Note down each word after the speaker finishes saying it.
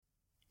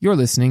You're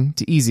listening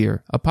to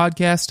Easier, a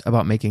podcast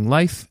about making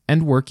life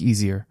and work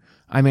easier.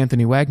 I'm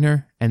Anthony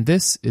Wagner, and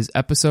this is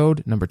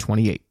episode number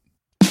 28.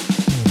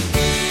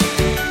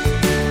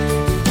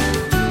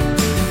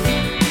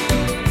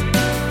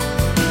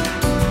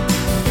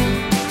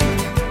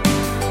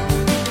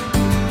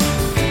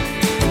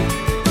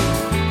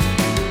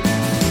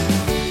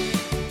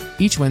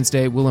 Each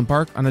Wednesday, we'll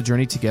embark on a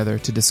journey together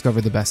to discover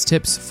the best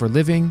tips for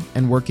living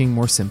and working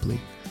more simply.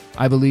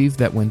 I believe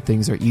that when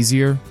things are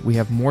easier, we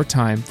have more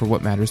time for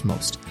what matters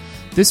most.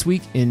 This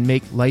week in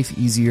Make Life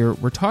Easier,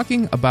 we're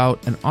talking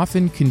about an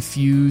often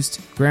confused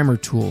grammar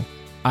tool,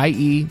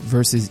 IE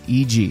versus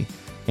EG,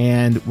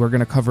 and we're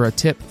going to cover a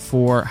tip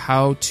for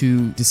how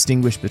to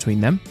distinguish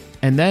between them.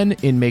 And then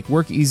in Make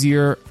Work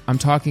Easier, I'm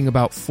talking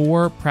about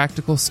 4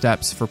 practical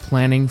steps for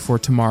planning for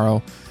tomorrow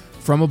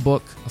from a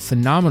book, a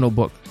phenomenal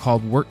book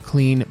called Work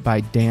Clean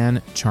by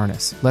Dan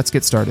Charnas. Let's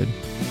get started.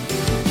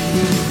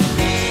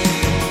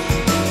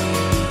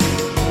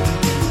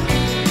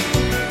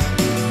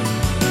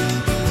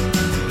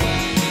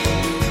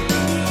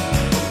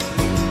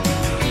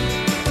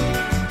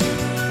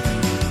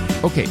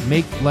 Okay,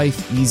 make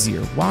life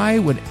easier. Why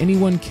would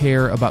anyone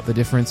care about the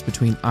difference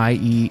between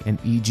IE and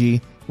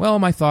EG? Well,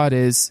 my thought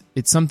is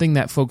it's something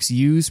that folks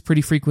use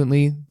pretty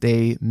frequently,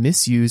 they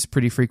misuse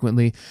pretty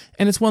frequently,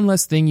 and it's one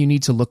less thing you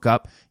need to look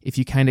up if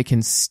you kind of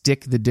can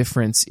stick the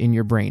difference in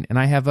your brain. And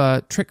I have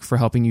a trick for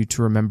helping you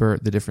to remember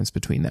the difference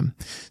between them.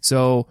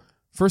 So,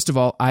 first of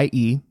all,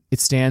 IE,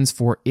 it stands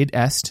for id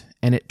est,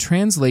 and it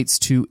translates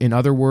to in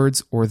other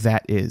words or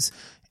that is.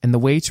 And the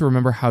way to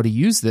remember how to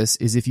use this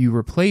is if you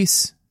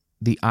replace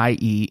the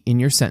IE in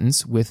your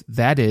sentence with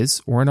that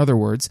is, or in other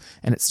words,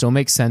 and it still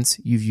makes sense,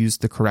 you've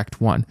used the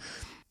correct one.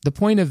 The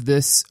point of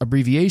this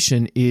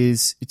abbreviation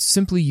is it's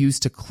simply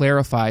used to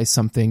clarify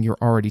something you're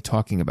already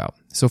talking about.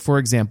 So for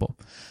example,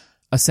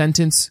 a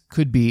sentence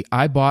could be,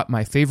 I bought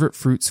my favorite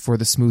fruits for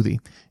the smoothie,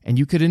 and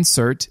you could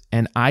insert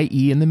an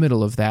IE in the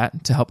middle of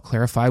that to help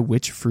clarify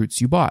which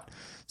fruits you bought.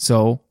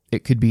 So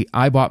it could be,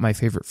 I bought my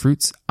favorite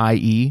fruits,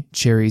 i.e.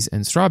 cherries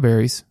and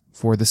strawberries,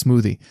 for the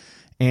smoothie.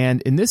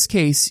 And in this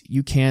case,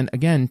 you can,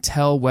 again,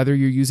 tell whether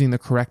you're using the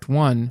correct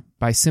one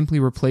by simply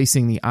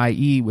replacing the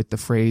IE with the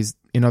phrase,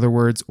 in other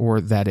words, or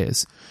that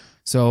is.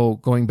 So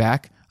going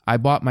back, I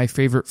bought my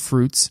favorite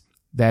fruits,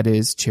 that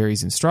is,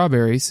 cherries and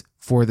strawberries,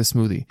 for the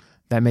smoothie.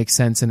 That makes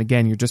sense. And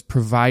again, you're just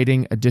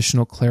providing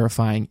additional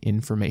clarifying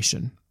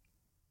information.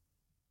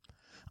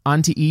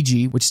 On to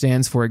EG, which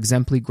stands for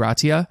exempli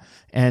gratia,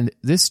 and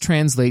this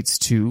translates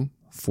to,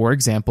 for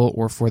example,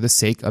 or for the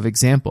sake of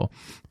example.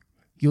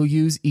 You'll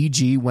use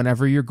EG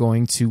whenever you're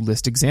going to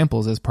list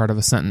examples as part of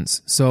a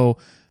sentence. So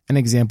an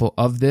example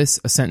of this,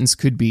 a sentence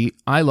could be,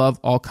 I love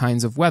all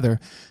kinds of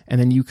weather.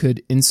 And then you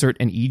could insert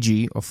an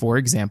EG, or for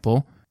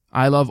example,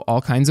 I love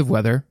all kinds of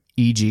weather,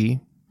 e.g.,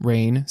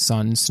 rain,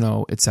 sun,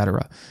 snow,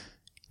 etc.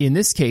 In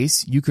this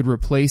case, you could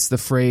replace the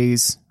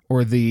phrase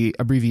or the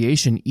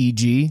abbreviation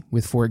EG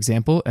with for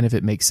example, and if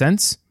it makes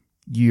sense,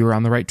 you're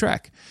on the right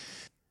track.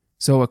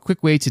 So a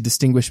quick way to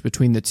distinguish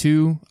between the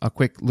two, a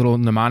quick little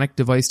mnemonic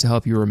device to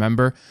help you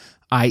remember.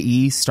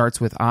 IE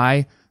starts with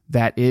I,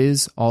 that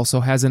is also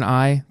has an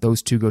I,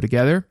 those two go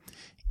together.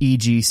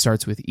 EG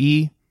starts with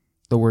E,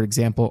 the word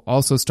example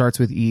also starts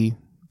with E,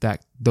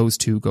 that those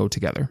two go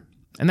together.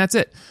 And that's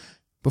it.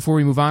 Before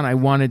we move on, I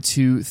wanted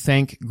to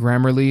thank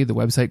Grammarly, the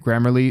website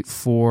Grammarly,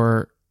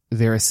 for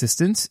their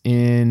assistance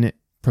in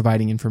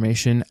providing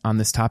information on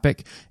this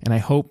topic. And I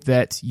hope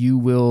that you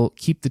will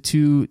keep the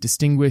two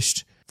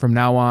distinguished from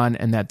now on,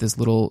 and that this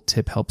little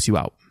tip helps you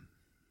out.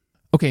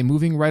 Okay,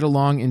 moving right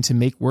along into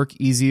Make Work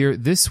Easier.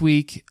 This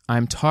week,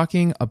 I'm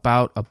talking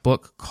about a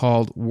book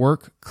called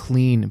Work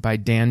Clean by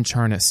Dan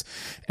Charnas,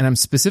 and I'm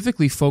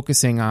specifically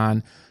focusing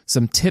on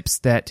some tips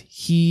that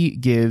he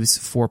gives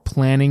for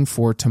planning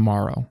for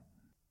tomorrow.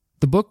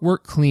 The book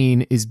Work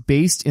Clean is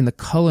based in the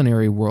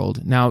culinary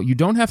world. Now, you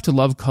don't have to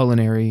love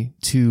culinary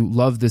to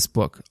love this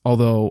book,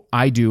 although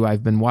I do.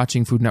 I've been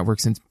watching Food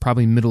Network since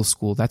probably middle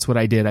school. That's what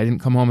I did. I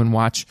didn't come home and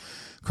watch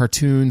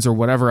cartoons or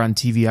whatever on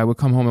TV. I would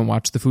come home and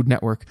watch the Food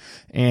Network,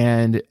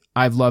 and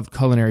I've loved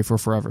culinary for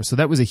forever. So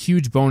that was a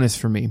huge bonus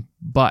for me.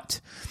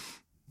 But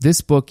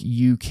this book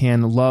you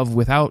can love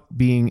without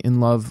being in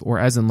love or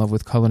as in love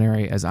with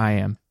culinary as I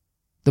am.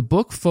 The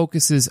book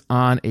focuses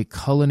on a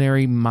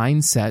culinary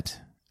mindset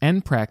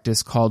and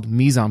practice called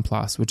mise en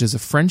place, which is a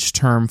French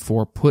term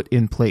for put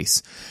in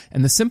place.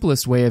 And the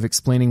simplest way of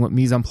explaining what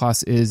mise en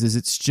place is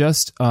it's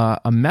just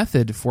a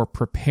method for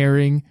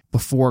preparing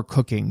before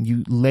cooking.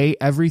 You lay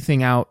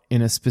everything out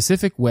in a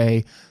specific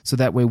way so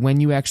that way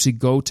when you actually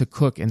go to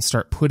cook and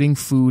start putting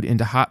food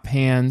into hot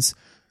pans,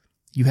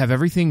 you have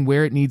everything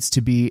where it needs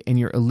to be and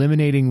you're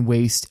eliminating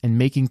waste and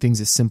making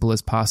things as simple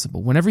as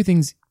possible. When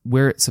everything's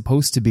where it's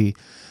supposed to be,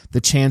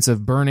 the chance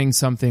of burning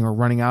something or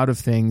running out of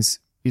things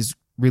is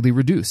really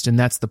reduced. And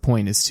that's the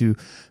point, is to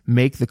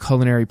make the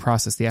culinary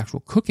process, the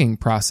actual cooking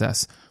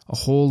process, a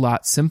whole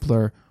lot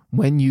simpler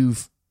when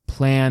you've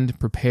planned,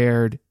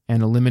 prepared,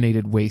 and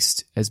eliminated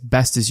waste as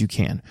best as you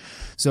can.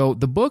 So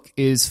the book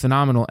is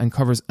phenomenal and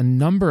covers a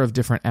number of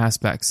different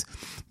aspects,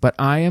 but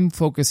I am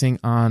focusing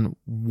on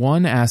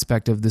one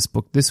aspect of this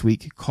book this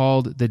week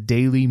called the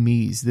daily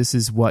me's. This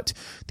is what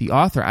the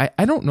author,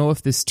 I don't know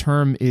if this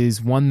term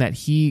is one that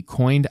he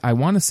coined. I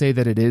want to say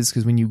that it is,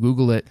 because when you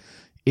Google it,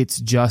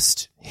 it's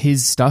just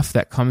his stuff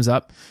that comes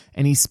up.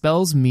 And he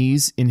spells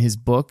me's in his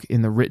book,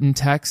 in the written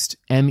text,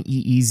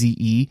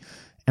 Meeze.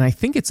 And I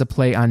think it's a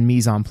play on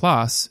mise en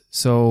place.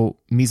 So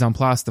mise en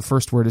place, the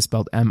first word is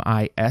spelled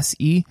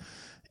M-I-S-E.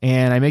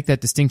 And I make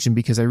that distinction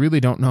because I really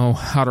don't know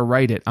how to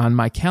write it. On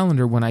my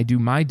calendar, when I do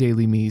my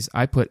daily me's,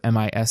 I put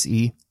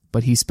M-I-S-E,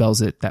 but he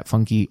spells it that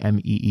funky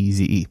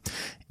M-E-E-Z-E.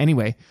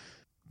 Anyway,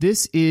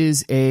 this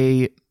is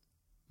a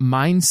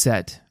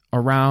mindset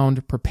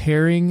around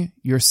preparing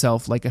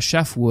yourself like a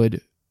chef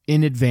would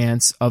in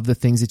advance of the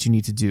things that you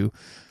need to do.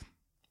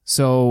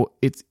 So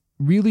it's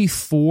really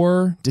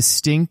 4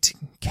 distinct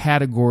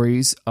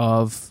categories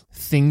of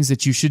things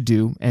that you should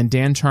do. And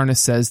Dan Charnas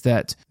says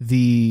that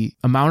the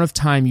amount of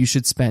time you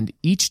should spend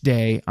each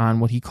day on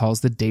what he calls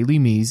the daily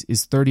me's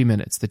is 30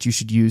 minutes, that you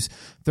should use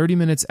 30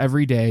 minutes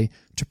every day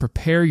to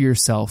prepare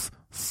yourself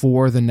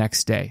for the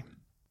next day.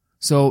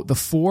 So the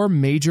 4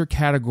 major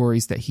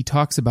categories that he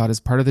talks about as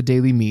part of the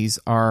daily me's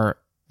are,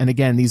 and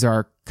again, these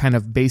are kind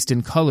of based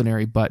in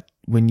culinary, but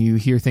when you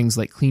hear things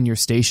like clean your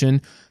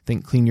station,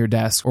 think clean your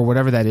desk or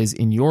whatever that is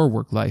in your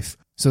work life.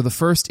 So the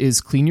first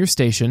is clean your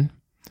station.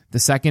 The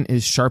second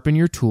is sharpen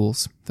your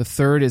tools. The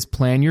third is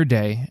plan your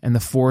day. And the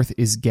fourth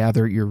is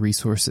gather your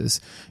resources.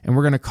 And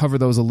we're going to cover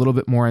those a little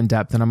bit more in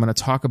depth. And I'm going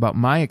to talk about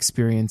my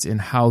experience in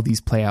how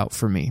these play out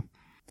for me.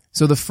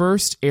 So the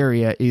first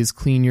area is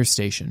clean your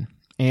station.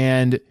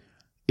 And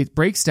it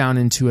breaks down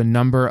into a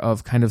number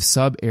of kind of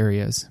sub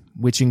areas,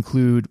 which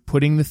include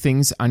putting the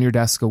things on your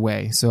desk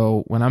away.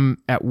 So when I'm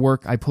at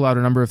work, I pull out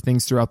a number of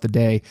things throughout the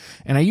day,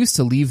 and I used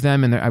to leave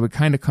them, and I would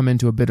kind of come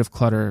into a bit of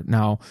clutter.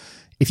 Now,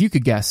 if you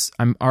could guess,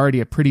 I'm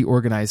already a pretty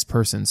organized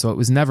person, so it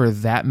was never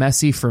that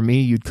messy for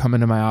me. You'd come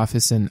into my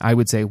office, and I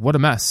would say, "What a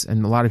mess,"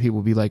 and a lot of people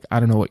would be like,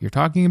 "I don't know what you're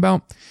talking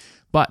about,"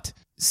 but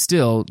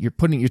still, you're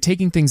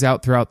taking things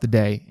out throughout the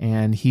day,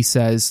 and he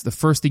says the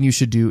first thing you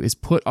should do is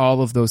put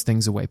all of those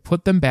things away.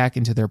 Put them back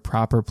into their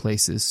proper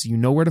places so you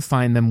know where to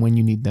find them when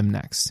you need them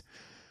next.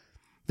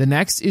 The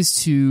next is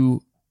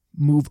to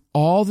move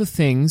all the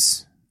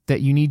things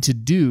that you need to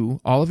do,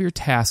 all of your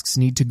tasks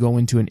need to go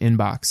into an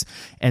inbox.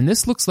 And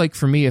this looks like,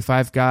 for me, if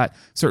I've got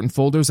certain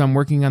folders I'm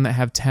working on that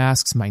have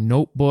tasks, my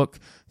notebook,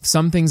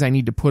 some things I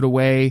need to put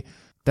away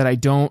that I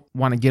don't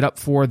want to get up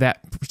for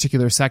that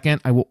particular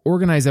second, I will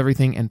organize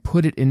everything and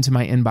put it into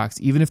my inbox,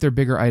 even if they're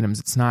bigger items.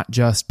 It's not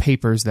just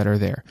papers that are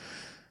there.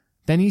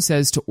 Then he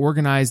says to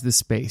organize the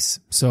space.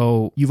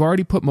 So you've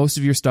already put most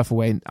of your stuff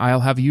away. I'll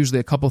have usually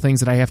a couple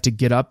things that I have to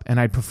get up, and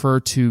I prefer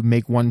to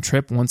make one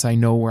trip. Once I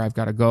know where I've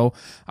got to go,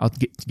 I'll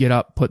get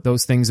up, put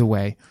those things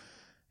away.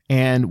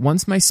 And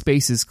once my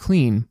space is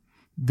clean,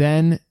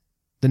 then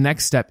the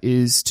next step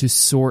is to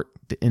sort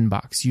the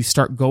inbox. You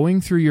start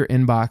going through your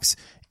inbox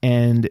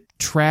and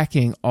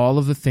tracking all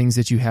of the things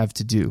that you have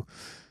to do.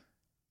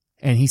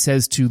 And he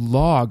says to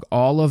log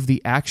all of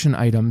the action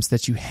items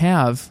that you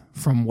have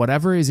from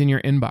whatever is in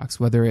your inbox,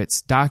 whether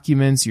it's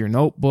documents, your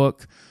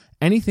notebook,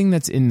 anything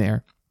that's in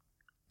there.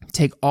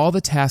 Take all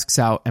the tasks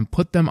out and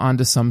put them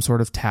onto some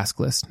sort of task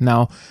list.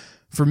 Now,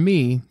 for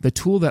me, the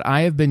tool that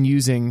I have been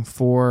using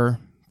for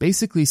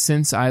basically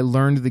since I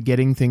learned the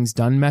Getting Things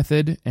Done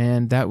method,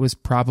 and that was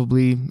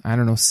probably,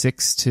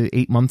 6 to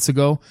 8 months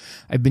ago,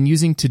 I've been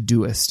using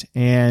Todoist.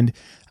 And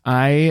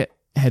I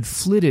had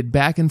flitted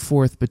back and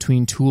forth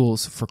between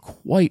tools for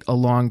quite a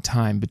long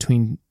time,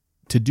 between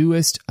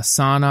Todoist,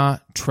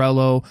 Asana,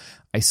 Trello.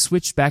 I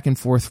switched back and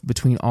forth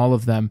between all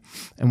of them.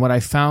 And what I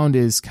found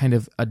is kind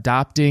of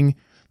adopting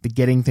the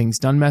Getting Things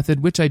Done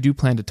method, which I do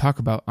plan to talk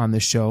about on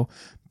this show,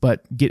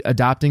 but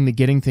adopting the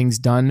Getting Things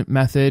Done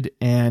method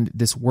and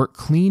this Work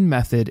Clean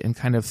method and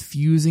kind of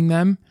fusing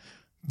them,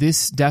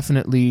 this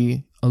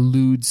definitely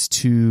alludes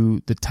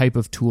to the type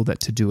of tool that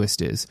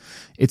Todoist is.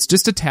 It's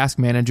just a task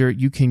manager.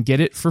 You can get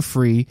it for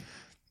free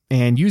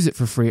and use it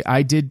for free.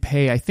 I did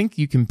pay, I think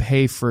you can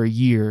pay for a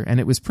year, and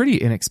it was pretty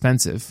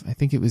inexpensive. I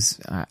think it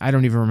was, I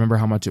don't even remember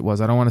how much it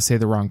was. I don't want to say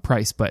the wrong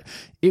price, but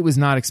it was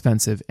not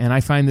expensive. And I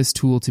find this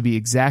tool to be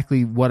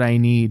exactly what I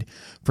need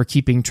for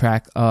keeping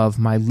track of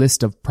my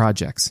list of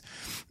projects.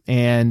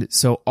 And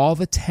so all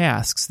the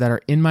tasks that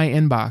are in my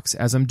inbox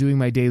as I'm doing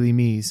my daily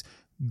me's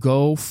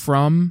go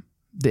from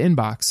the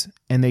inbox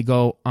and they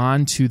go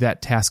onto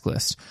that task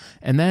list.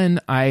 And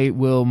then I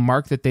will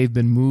mark that they've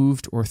been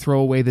moved or throw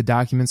away the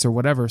documents or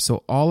whatever.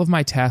 So all of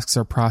my tasks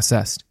are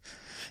processed.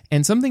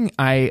 And something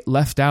I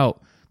left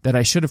out that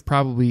I should have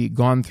probably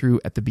gone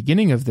through at the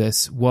beginning of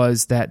this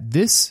was that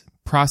this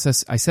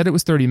process, I said it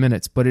was 30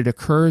 minutes, but it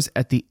occurs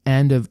at the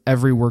end of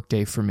every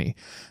workday for me.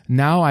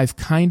 Now I've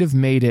kind of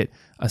made it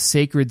a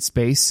sacred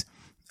space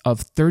of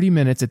 30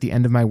 minutes at the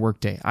end of my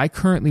workday. I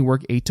currently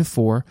work 8 to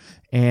 4.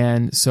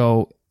 And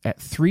so at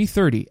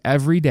 3:30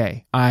 every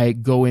day, I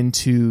go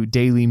into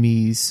daily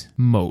me's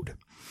mode.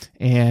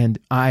 And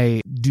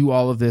I do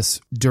all of this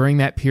during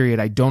that period.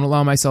 I don't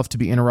allow myself to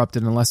be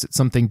interrupted unless it's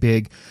something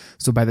big.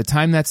 So by the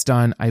time that's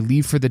done, I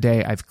leave for the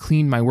day. I've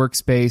cleaned my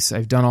workspace.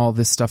 I've done all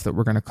this stuff that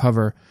we're going to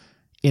cover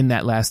in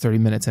that last 30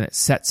 minutes, and it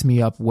sets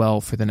me up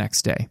well for the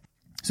next day.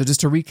 So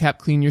just to recap,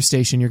 clean your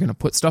station. You're going to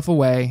put stuff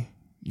away.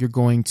 You're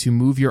going to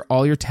move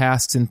all your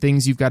tasks and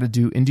things you've got to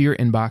do into your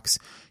inbox.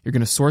 You're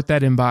going to sort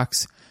that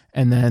inbox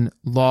and then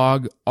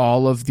log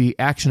all of the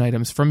action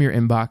items from your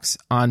inbox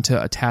onto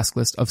a task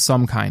list of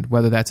some kind,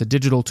 whether that's a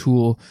digital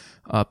tool,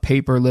 a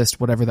paper list,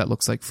 whatever that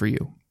looks like for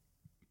you.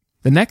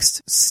 The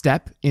next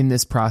step in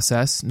this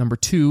process, number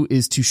 2,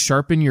 is to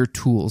sharpen your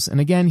tools. And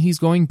again, he's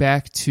going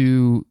back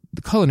to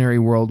the culinary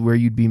world where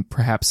you'd be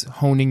perhaps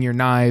honing your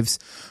knives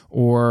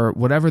or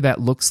whatever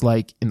that looks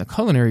like in the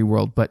culinary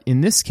world. But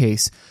in this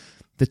case,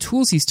 the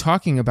tools he's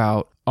talking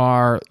about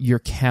are your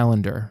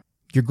calendar.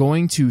 You're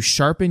going to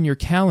sharpen your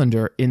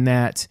calendar in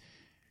that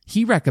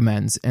he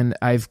recommends, and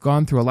I've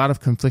gone through a lot of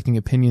conflicting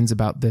opinions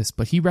about this,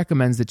 but he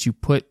recommends that you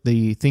put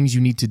the things you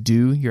need to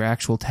do, your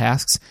actual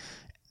tasks,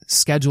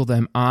 schedule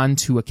them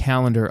onto a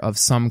calendar of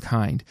some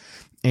kind.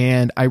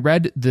 And I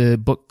read the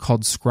book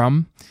called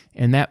Scrum,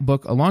 and that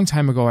book, a long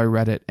time ago I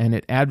read it, and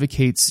it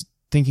advocates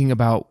thinking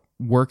about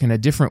work in a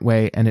different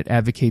way, and it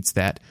advocates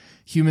that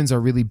humans are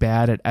really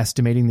bad at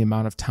estimating the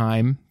amount of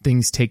time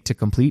things take to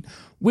complete,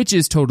 which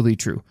is totally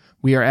true.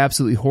 We are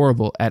absolutely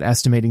horrible at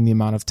estimating the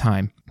amount of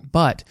time.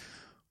 But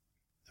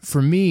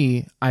for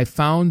me, I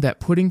found that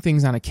putting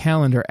things on a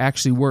calendar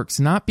actually works,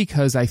 not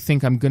because I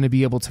think I'm going to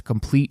be able to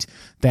complete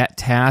that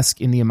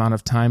task in the amount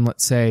of time.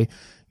 Let's say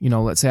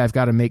I've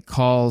got to make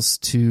calls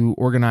to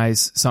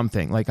organize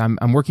something. Like I'm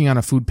working on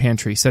a food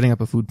pantry, setting up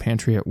a food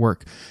pantry at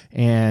work,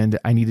 and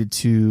I needed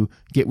to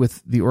get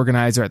with the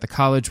organizer at the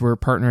college we're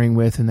partnering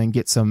with and then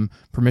get some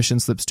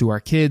permission slips to our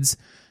kids.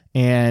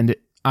 And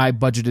I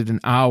budgeted an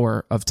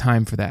hour of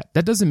time for that.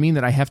 That doesn't mean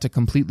that I have to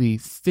completely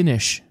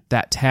finish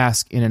that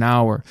task in an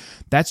hour.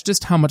 That's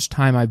just how much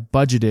time I've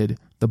budgeted,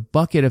 the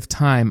bucket of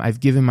time I've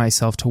given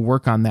myself to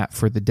work on that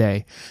for the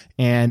day.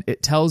 And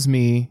it tells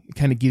me, it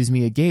kind of gives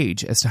me a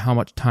gauge as to how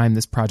much time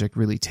this project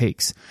really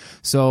takes.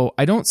 So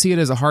I don't see it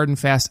as a hard and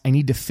fast, I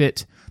need to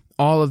fit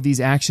all of these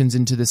actions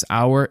into this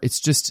hour.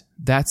 It's just,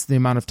 that's the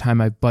amount of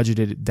time I've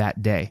budgeted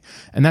that day.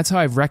 And that's how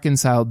I've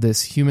reconciled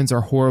this. Humans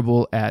are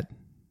horrible at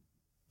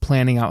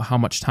planning out how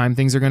much time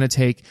things are going to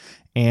take,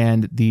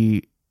 and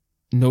the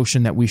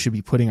notion that we should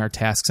be putting our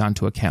tasks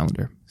onto a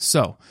calendar.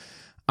 So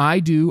I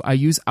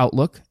use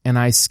Outlook, and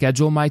I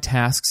schedule my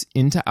tasks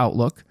into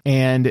Outlook,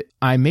 and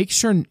I make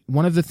sure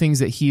one of the things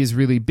that he is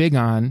really big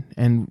on,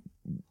 and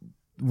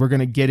we're going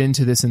to get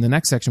into this in the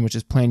next section, which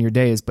is plan your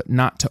day, is but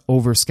not to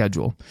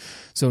overschedule.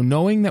 So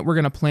knowing that we're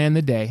going to plan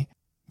the day,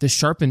 the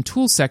sharpen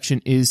tool section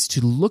is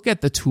to look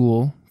at the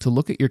tool, to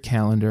look at your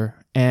calendar,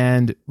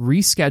 and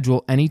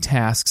reschedule any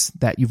tasks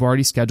that you've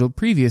already scheduled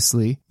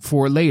previously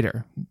for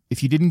later.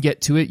 If you didn't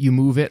get to it, you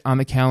move it on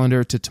the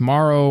calendar to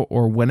tomorrow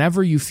or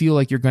whenever you feel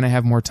like you're going to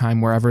have more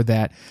time, wherever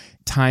that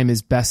time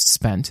is best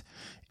spent.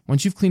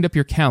 Once you've cleaned up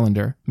your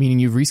calendar, meaning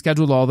you've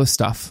rescheduled all the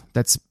stuff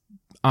that's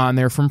on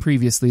there from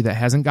previously that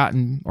hasn't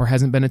gotten or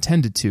hasn't been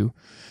attended to,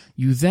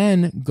 you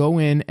then go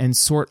in and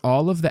sort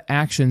all of the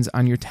actions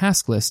on your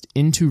task list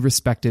into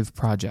respective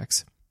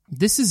projects.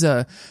 This is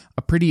a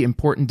pretty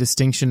important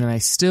distinction, and I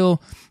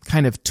still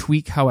kind of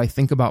tweak how I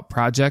think about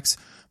projects,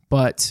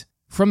 but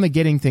from the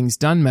Getting Things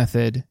Done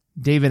method,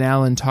 David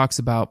Allen talks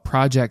about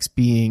projects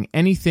being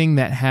anything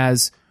that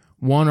has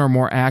one or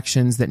more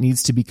actions that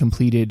needs to be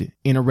completed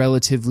in a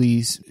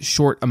relatively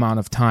short amount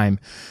of time.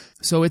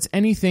 So it's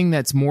anything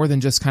that's more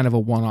than just kind of a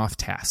one-off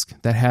task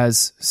that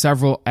has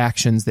several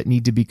actions that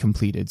need to be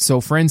completed.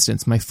 So for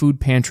instance, my food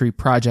pantry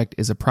project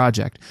is a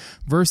project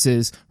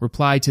versus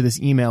reply to this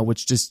email,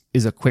 which just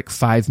is a quick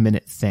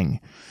 5-minute thing.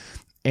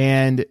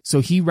 And so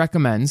he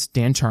recommends,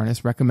 Dan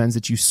Charnas recommends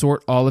that you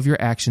sort all of your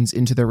actions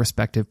into their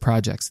respective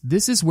projects.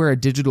 This is where a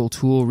digital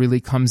tool really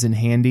comes in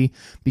handy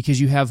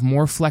because you have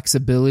more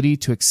flexibility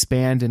to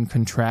expand and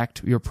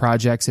contract your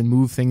projects and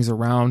move things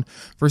around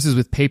versus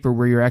with paper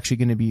where you're actually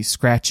going to be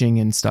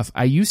scratching and stuff.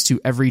 I used to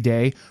every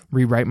day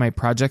rewrite my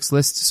projects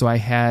list so I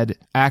had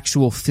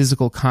actual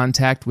physical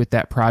contact with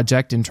that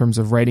project in terms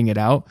of writing it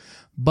out.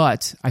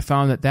 But I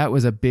found that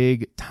was a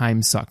big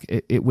time suck.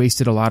 It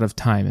wasted a lot of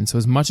time. And so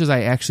as much as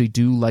I actually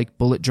do like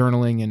bullet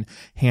journaling and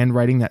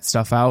handwriting that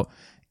stuff out,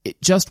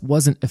 it just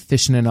wasn't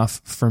efficient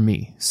enough for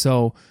me.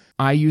 So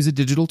I use a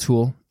digital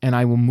tool and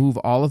I will move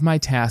all of my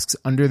tasks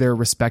under their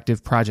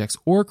respective projects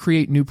or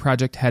create new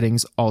project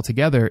headings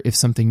altogether if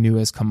something new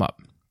has come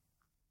up.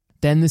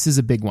 Then this is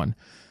a big one.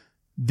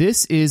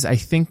 This is, I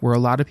think, where a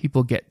lot of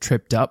people get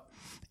tripped up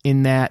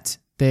in that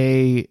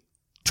they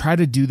try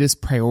to do this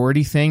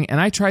priority thing. And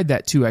I tried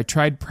that too. I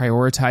tried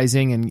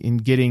prioritizing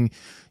and getting,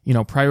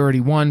 priority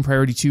 1,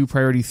 priority 2,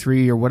 priority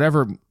 3, or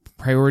whatever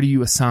priority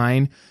you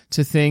assign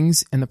to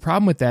things. And the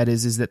problem with that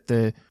is that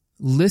the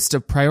list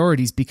of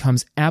priorities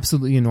becomes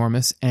absolutely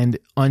enormous and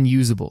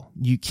unusable.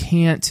 You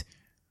can't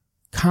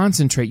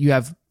concentrate. You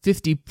have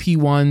 50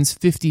 P1s,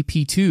 50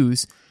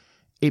 P2s,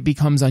 it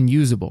becomes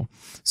unusable.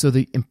 So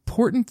the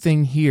important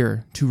thing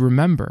here to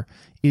remember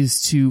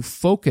is to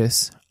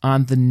focus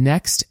on the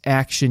next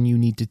action you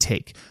need to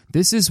take.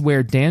 This is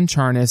where Dan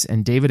Charnas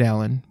and David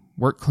Allen,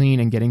 Work Clean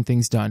and Getting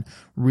Things Done,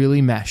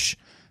 really mesh.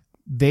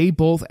 They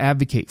both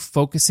advocate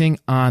focusing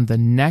on the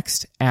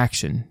next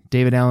action.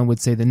 David Allen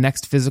would say the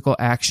next physical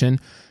action.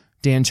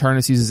 Dan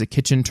Charnas uses a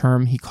kitchen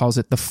term. He calls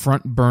it the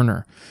front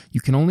burner.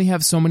 You can only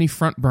have so many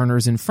front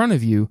burners in front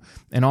of you,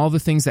 and all the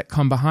things that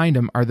come behind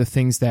them are the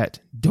things that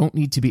don't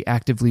need to be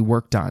actively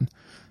worked on,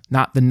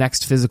 not the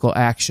next physical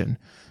action.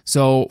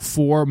 So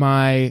for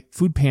my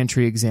food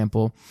pantry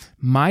example,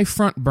 my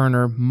front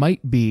burner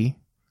might be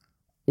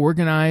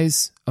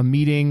organize a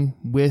meeting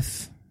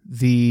with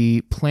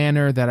the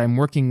planner that I'm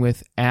working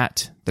with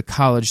at the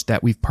college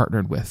that we've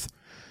partnered with.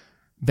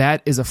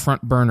 That is a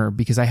front burner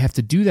because I have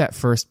to do that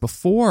first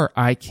before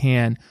I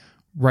can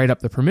write up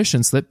the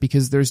permission slip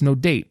because there's no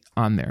date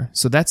on there.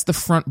 So that's the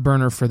front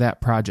burner for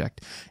that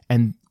project.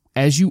 And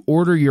as you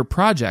order your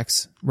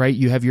projects, right,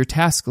 you have your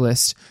task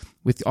list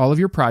with all of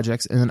your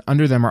projects, and then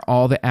under them are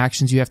all the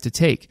actions you have to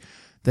take.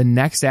 The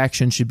next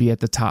action should be at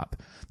the top.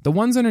 The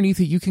ones underneath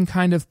it you can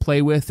kind of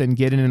play with and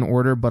get in an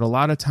order, but a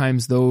lot of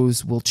times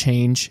those will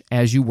change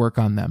as you work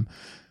on them.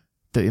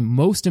 The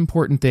most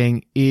important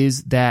thing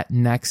is that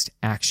next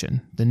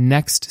action, the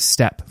next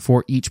step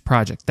for each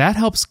project. That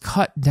helps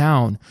cut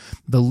down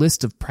the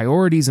list of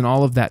priorities and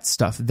all of that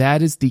stuff.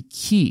 That is the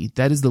key.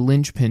 That is the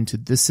linchpin to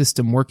this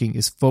system working,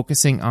 is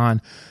focusing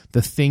on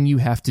the thing you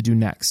have to do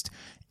next.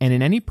 And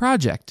in any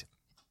project,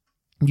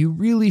 you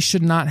really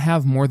should not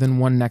have more than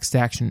one next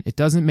action. It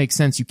doesn't make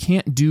sense. You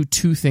can't do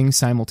two things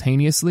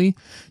simultaneously.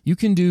 You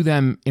can do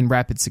them in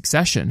rapid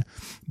succession,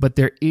 but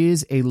there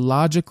is a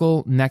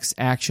logical next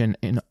action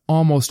in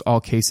almost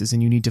all cases,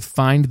 and you need to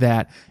find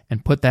that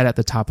and put that at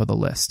the top of the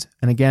list.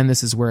 And again,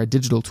 this is where a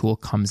digital tool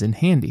comes in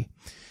handy.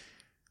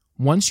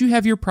 Once you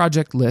have your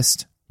project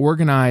list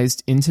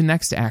organized into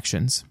next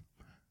actions,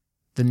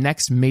 the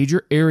next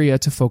major area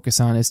to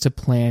focus on is to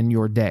plan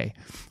your day,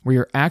 where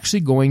you're actually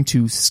going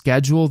to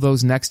schedule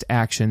those next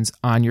actions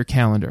on your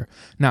calendar.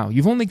 Now,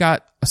 you've only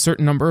got a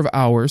certain number of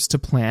hours to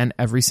plan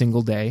every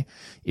single day.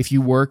 If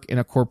you work in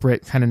a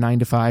corporate kind of 9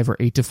 to 5 or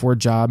 8 to 4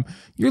 job,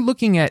 you're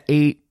looking at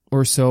 8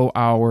 or so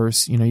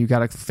hours. You got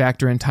to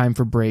factor in time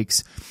for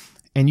breaks,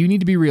 and you need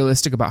to be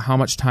realistic about how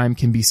much time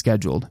can be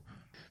scheduled.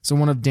 So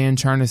one of Dan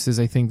Charnas's,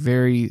 I think,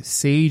 very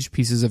sage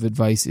pieces of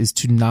advice is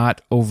to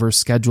not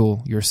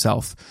overschedule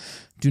yourself.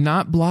 Do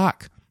not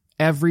block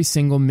every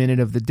single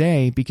minute of the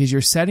day because you're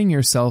setting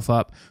yourself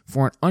up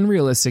for an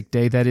unrealistic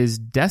day that is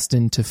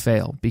destined to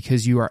fail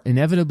because you are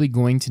inevitably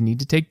going to need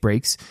to take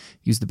breaks,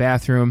 use the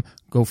bathroom,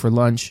 go for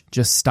lunch,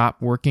 just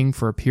stop working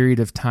for a period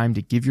of time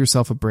to give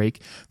yourself a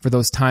break. For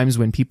those times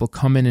when people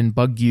come in and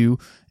bug you,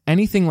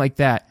 anything like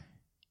that,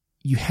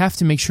 you have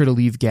to make sure to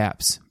leave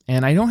gaps.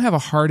 And I don't have a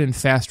hard and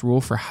fast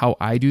rule for how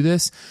I do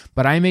this,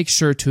 but I make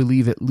sure to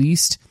leave at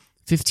least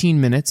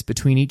 15 minutes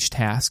between each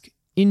task.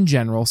 In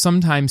general,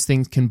 sometimes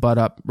things can butt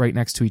up right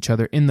next to each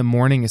other. In the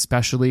morning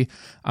especially,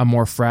 I'm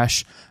more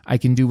fresh. I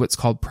can do what's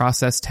called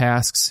process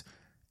tasks,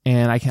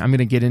 and I'm going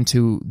to get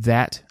into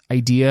that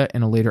idea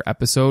in a later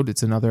episode.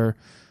 It's another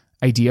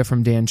idea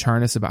from Dan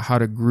Charnas about how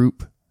to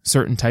group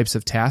certain types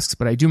of tasks,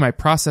 but I do my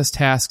process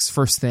tasks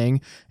first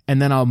thing,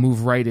 and then I'll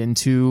move right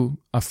into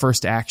a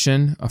first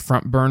action, a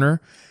front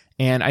burner.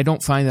 And I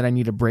don't find that I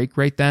need a break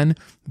right then.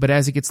 But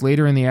as it gets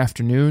later in the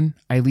afternoon,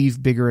 I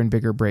leave bigger and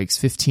bigger breaks,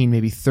 15,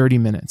 maybe 30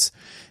 minutes.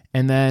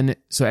 And then,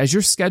 so as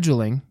you're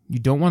scheduling, you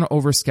don't want to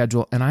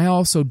overschedule. And I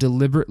also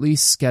deliberately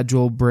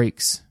schedule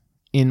breaks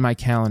in my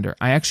calendar.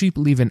 I actually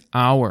leave an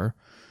hour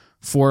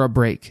for a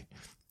break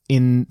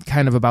in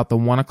kind of about the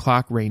 1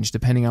 o'clock range,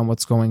 depending on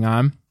what's going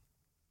on.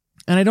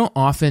 And I don't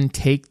often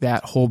take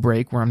that whole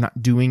break where I'm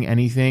not doing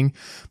anything,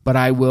 but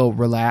I will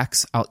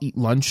relax. I'll eat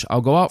lunch.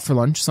 I'll go out for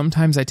lunch.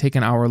 Sometimes I take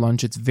an hour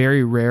lunch. It's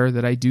very rare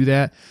that I do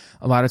that.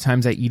 A lot of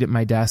times I eat at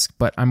my desk,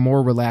 but I'm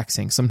more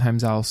relaxing.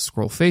 Sometimes I'll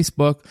scroll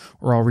Facebook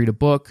or I'll read a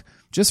book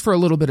just for a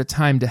little bit of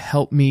time to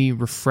help me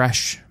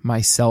refresh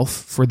myself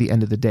for the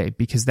end of the day,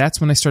 because that's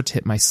when I start to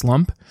hit my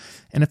slump.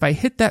 And if I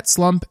hit that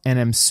slump and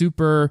am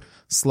super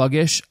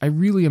sluggish, I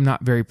really am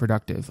not very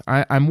productive.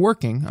 I'm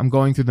working, I'm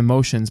going through the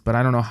motions, but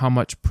I don't know how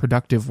much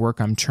productive work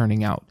I'm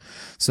churning out.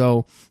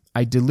 So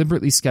I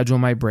deliberately schedule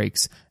my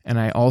breaks, and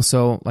I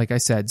also, like I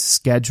said,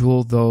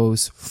 schedule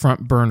those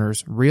front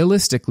burners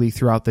realistically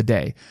throughout the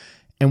day.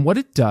 And what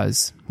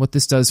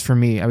this does for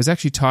me, I was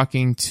actually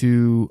talking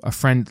to a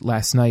friend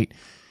last night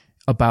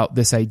about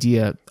this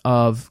idea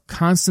of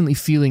constantly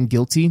feeling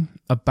guilty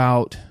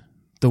about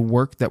the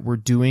work that we're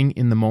doing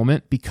in the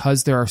moment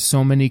because there are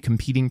so many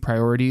competing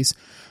priorities,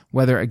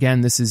 whether,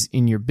 again, this is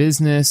in your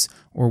business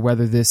or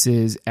whether this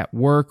is at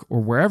work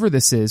or wherever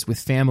this is with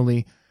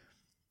family.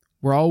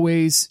 We're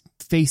always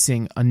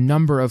facing a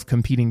number of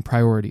competing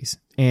priorities.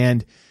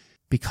 And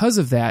because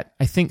of that,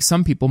 I think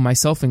some people,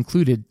 myself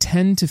included,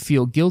 tend to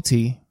feel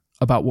guilty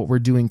about what we're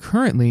doing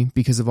currently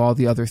because of all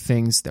the other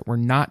things that we're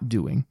not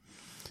doing.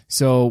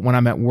 So when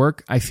I'm at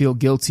work, I feel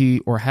guilty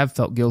or have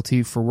felt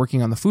guilty for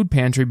working on the food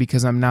pantry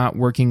because I'm not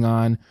working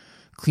on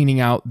cleaning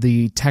out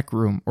the tech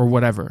room or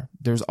whatever.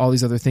 There's all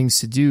these other things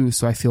to do,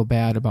 so I feel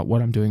bad about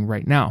what I'm doing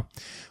right now.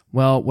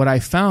 Well, what I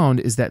found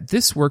is that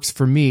this works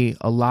for me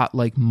a lot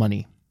like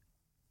money.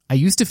 I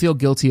used to feel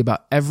guilty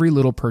about every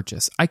little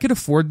purchase. I could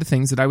afford the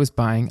things that I was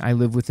buying. I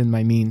live within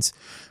my means,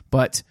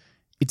 but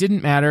it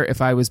didn't matter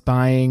if I was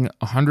buying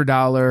a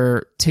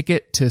 $100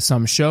 ticket to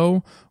some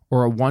show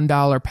or a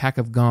 $1 pack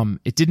of gum.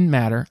 It didn't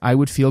matter. I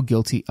would feel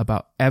guilty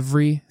about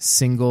every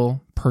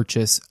single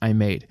purchase I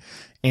made.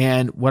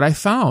 And what I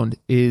found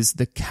is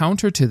the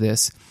counter to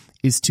this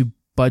is to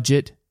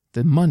budget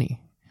the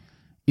money,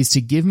 is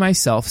to give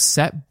myself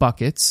set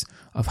buckets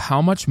of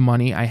how much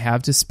money I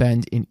have to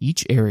spend in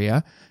each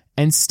area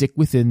and stick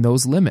within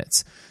those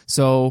limits.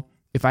 So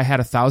if I had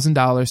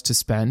 $1,000 to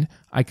spend,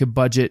 I could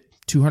budget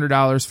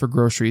 $200 for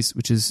groceries,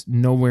 which is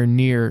nowhere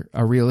near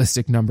a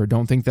realistic number.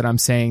 Don't think that I'm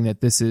saying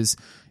that this is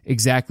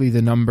exactly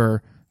the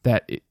number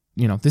that,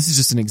 this is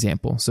just an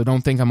example. So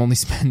don't think I'm only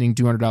spending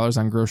 $200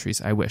 on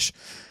groceries. I wish.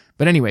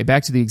 But anyway,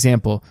 back to the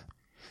example.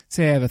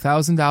 Say I have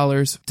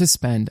 $1,000 to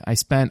spend. I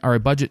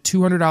budget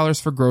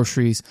 $200 for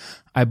groceries.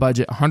 I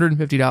budget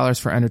 $150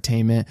 for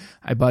entertainment.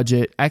 I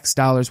budget X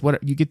dollars.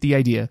 You get the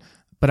idea.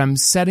 But I'm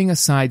setting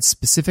aside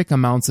specific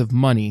amounts of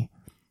money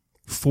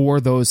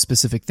for those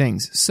specific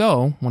things.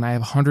 So when I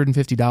have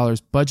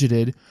 $150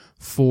 budgeted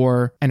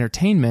for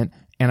entertainment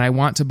and I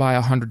want to buy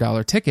a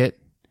 $100 ticket,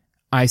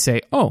 I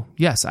say, oh,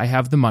 yes, I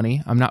have the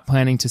money. I'm not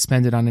planning to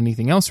spend it on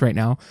anything else right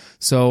now,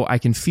 so I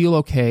can feel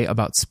okay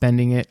about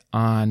spending it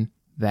on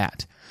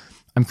that.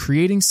 I'm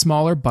creating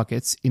smaller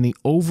buckets in the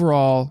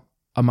overall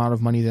amount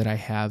of money that I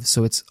have,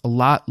 so it's a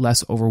lot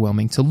less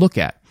overwhelming to look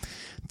at.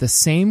 The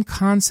same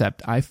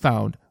concept I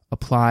found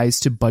applies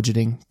to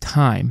budgeting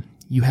time.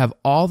 You have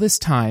all this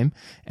time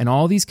and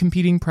all these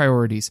competing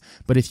priorities,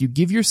 but if you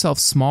give yourself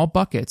small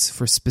buckets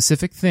for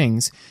specific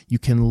things, you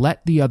can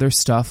let the other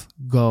stuff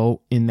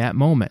go in that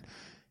moment.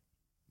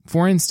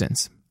 For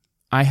instance,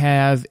 I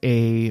have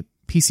a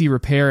PC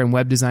repair and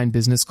web design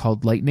business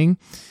called Lightning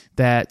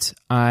that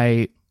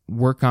I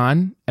work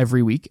on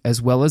every week, as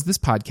well as this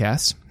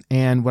podcast.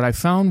 And what I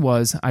found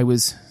was I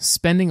was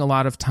spending a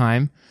lot of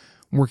time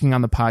working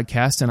on the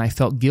podcast, and I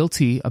felt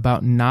guilty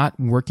about not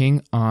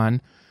working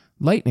on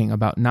Lightning,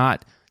 about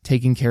not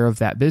taking care of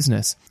that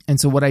business. And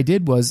so what I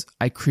did was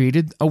I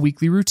created a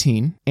weekly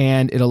routine,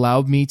 and it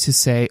allowed me to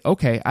say,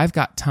 okay, I've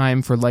got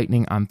time for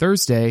Lightning on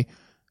Thursday,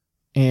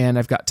 and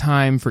I've got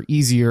time for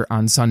Easier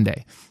on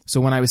Sunday.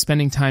 So when I was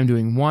spending time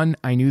doing one,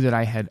 I knew that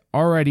I had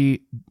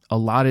already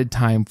allotted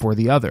time for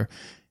the other.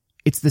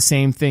 It's the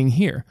same thing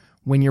here.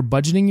 When you're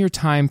budgeting your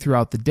time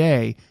throughout the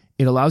day,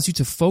 it allows you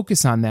to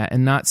focus on that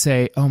and not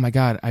say, oh my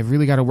God, I've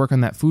really got to work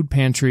on that food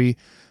pantry,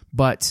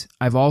 but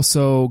I've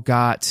also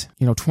got,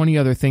 20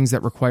 other things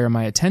that require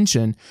my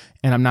attention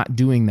and I'm not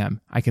doing them.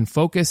 I can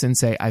focus and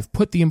say, I've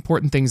put the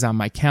important things on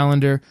my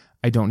calendar.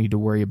 I don't need to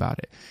worry about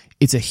it.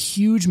 It's a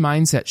huge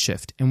mindset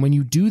shift. And when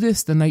you do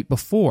this the night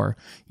before,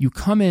 you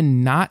come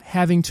in not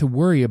having to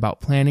worry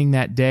about planning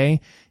that day.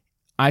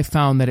 I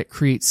found that it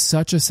creates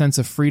such a sense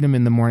of freedom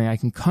in the morning. I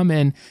can come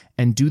in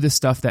and do the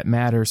stuff that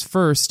matters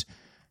first,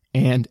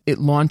 and it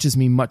launches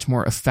me much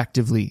more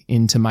effectively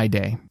into my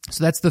day.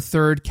 So that's the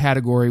third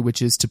category,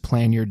 which is to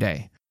plan your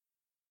day.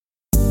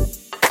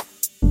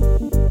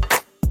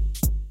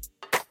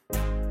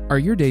 Are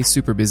your days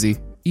super busy?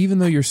 Even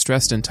though you're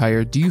stressed and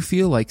tired, do you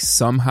feel like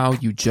somehow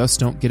you just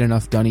don't get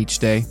enough done each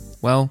day?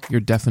 Well, you're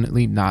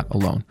definitely not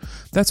alone.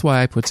 That's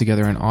why I put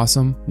together an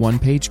awesome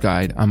one-page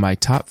guide on my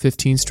top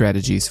 15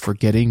 strategies for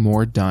getting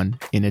more done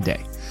in a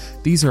day.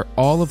 These are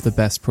all of the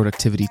best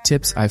productivity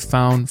tips I've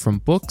found from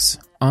books,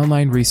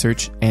 online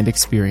research, and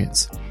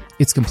experience.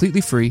 It's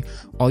completely free.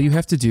 All you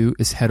have to do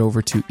is head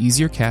over to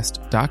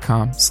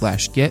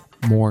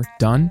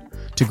easiercast.com/getmoredone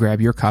to grab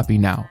your copy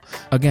now.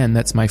 Again,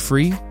 that's my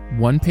free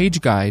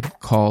one-page guide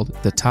called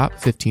The Top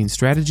 15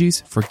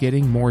 Strategies for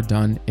Getting More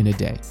Done in a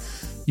Day.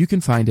 You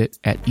can find it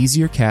at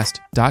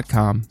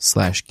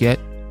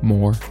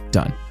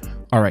easiercast.com/getmoredone.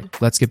 All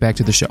right, let's get back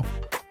to the show.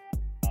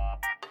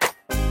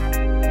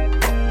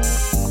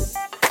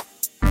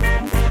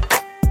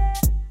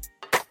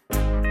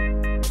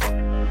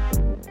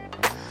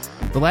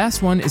 The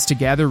last one is to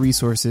gather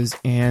resources,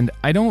 and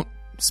I don't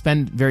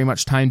spend very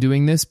much time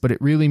doing this, but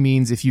it really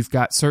means if you've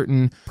got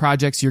certain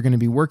projects you're going to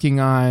be working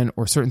on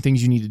or certain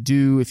things you need to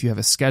do, if you have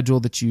a schedule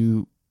that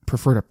you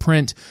prefer to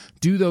print,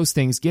 do those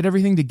things, get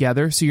everything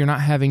together so you're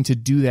not having to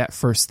do that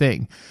first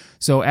thing.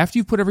 So after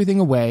you've put everything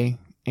away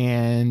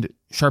and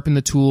sharpened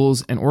the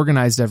tools and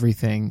organized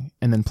everything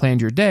and then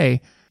planned your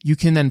day, you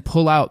can then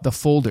pull out the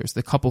folders,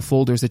 the couple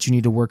folders that you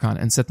need to work on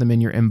and set them in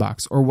your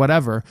inbox or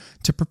whatever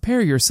to prepare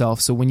yourself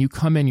so when you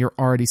come in, you're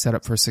already set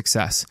up for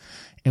success.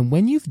 And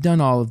when you've done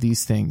all of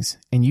these things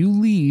and you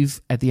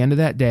leave at the end of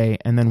that day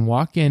and then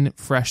walk in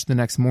fresh the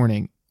next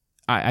morning,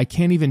 I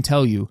can't even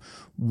tell you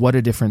what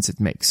a difference it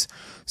makes.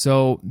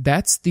 So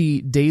that's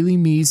the Daily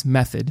Me's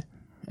method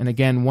And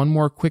again, one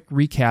more quick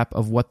recap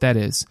of what that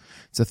is.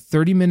 It's a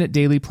 30-minute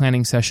daily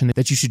planning session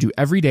that you should do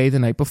every day the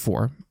night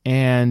before.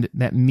 And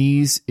that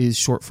mise is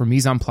short for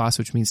mise en place,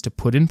 which means to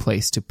put in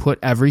place, to put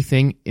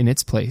everything in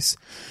its place.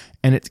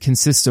 And it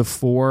consists of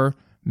 4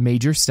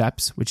 major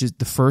steps, which is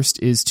the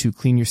first is to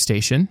clean your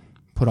station,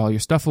 put all your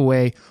stuff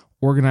away,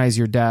 organize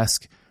your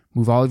desk,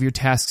 move all of your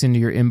tasks into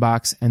your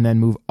inbox, and then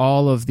move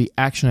all of the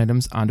action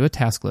items onto a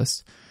task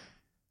list.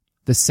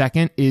 The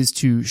second is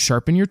to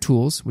sharpen your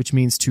tools, which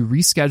means to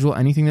reschedule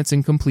anything that's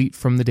incomplete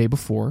from the day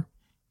before,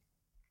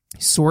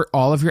 sort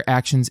all of your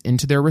actions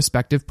into their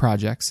respective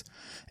projects,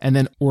 and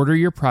then order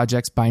your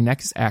projects by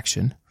next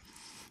action.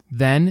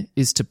 Then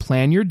is to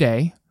plan your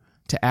day,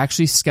 to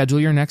actually schedule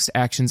your next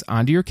actions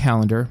onto your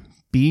calendar,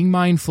 being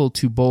mindful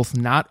to both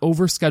not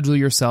overschedule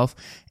yourself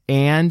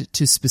and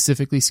to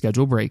specifically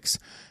schedule breaks.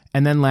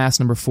 And then last,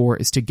 number 4,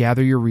 is to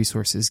gather your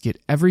resources,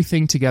 get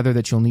everything together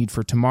that you'll need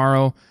for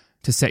tomorrow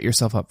to set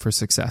yourself up for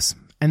success.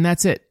 And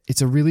that's it.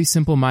 It's a really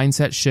simple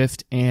mindset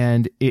shift,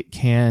 and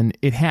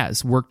it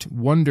has worked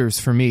wonders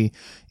for me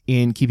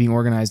in keeping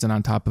organized and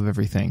on top of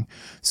everything.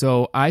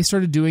 So I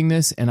started doing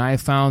this, and I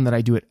have found that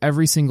I do it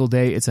every single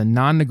day. It's a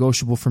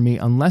non-negotiable for me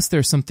unless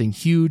there's something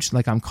huge,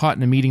 like I'm caught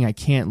in a meeting I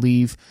can't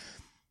leave.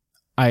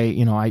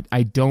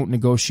 I don't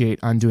negotiate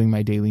on doing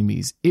my daily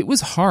mise. It was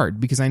hard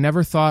because I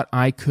never thought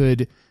I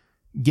could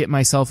get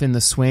myself in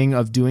the swing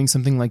of doing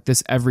something like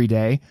this every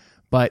day,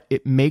 but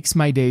it makes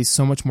my days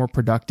so much more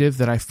productive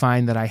that I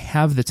find that I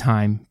have the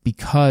time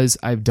because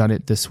I've done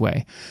it this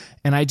way.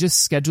 And I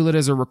just schedule it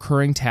as a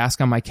recurring task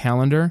on my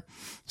calendar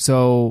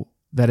so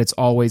that it's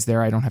always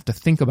there. I don't have to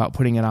think about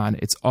putting it on.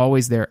 It's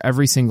always there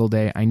every single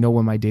day. I know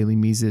when my daily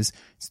mise is.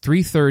 It's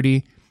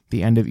 3:30,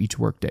 the end of each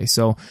workday.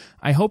 So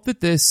I hope that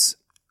this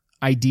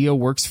idea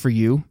works for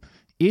you.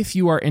 If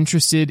you are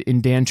interested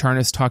in Dan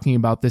Charnas talking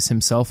about this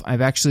himself, I've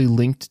actually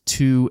linked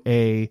to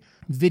a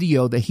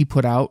video that he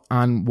put out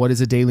on what is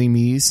a daily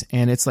mise,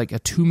 and it's like a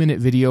 2-minute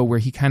video where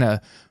he kind of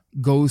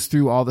goes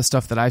through all the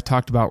stuff that I've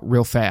talked about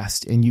real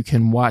fast, and you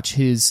can watch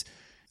his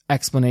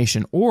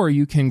explanation, or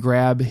you can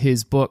grab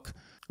his book,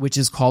 which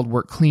is called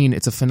Work Clean.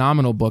 It's a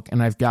phenomenal book,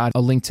 and I've got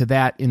a link to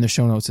that in the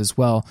show notes as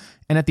well.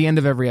 And at the end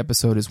of every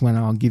episode is when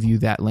I'll give you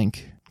that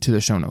link to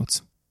the show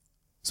notes.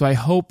 So I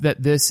hope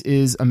that this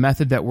is a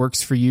method that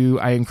works for you.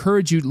 I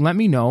encourage you to let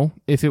me know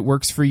if it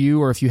works for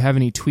you or if you have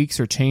any tweaks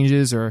or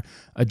changes or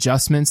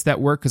adjustments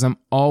that work, because I'm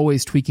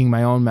always tweaking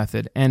my own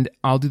method. And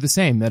I'll do the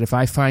same, that if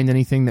I find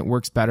anything that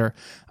works better,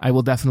 I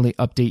will definitely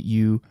update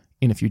you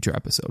in a future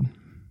episode.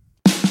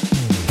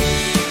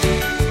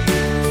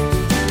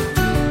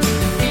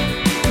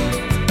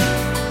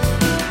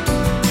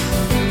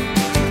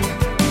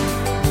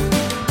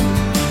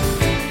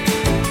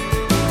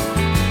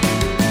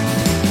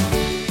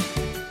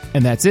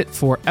 And that's it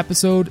for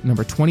episode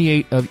number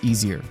 28 of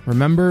Easier.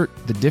 Remember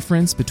the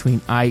difference between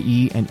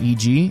IE and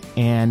EG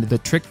and the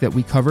trick that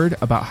we covered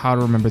about how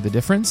to remember the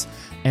difference.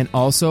 And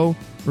also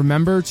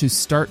remember to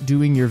start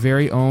doing your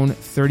very own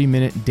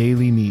 30-minute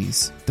daily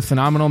mise. The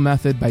Phenomenal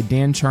Method by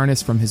Dan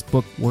Charnas from his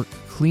book Work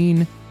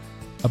Clean,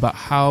 about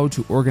how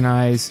to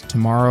organize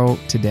tomorrow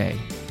today.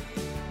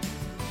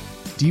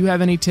 Do you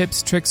have any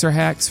tips, tricks, or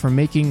hacks for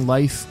making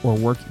life or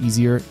work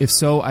easier? If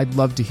so, I'd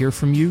love to hear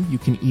from you. You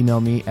can email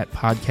me at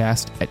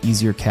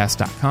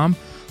podcast@easiercast.com,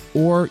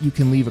 or you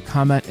can leave a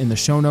comment in the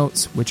show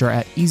notes, which are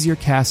at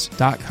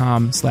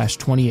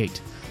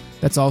easiercast.com/28.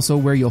 That's also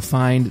where you'll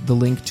find the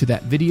link to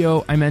that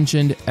video I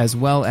mentioned, as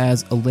well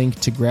as a link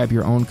to grab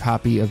your own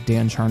copy of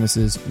Dan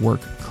Charnas' Work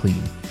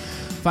Clean.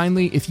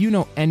 Finally, if you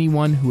know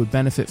anyone who would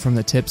benefit from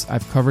the tips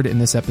I've covered in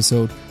this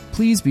episode,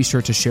 please be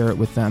sure to share it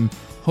with them.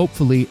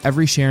 Hopefully,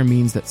 every share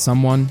means that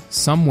someone,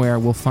 somewhere,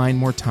 will find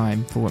more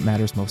time for what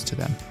matters most to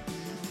them.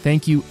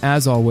 Thank you,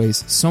 as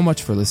always, so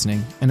much for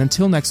listening. And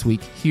until next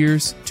week,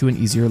 here's to an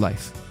easier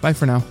life. Bye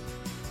for now.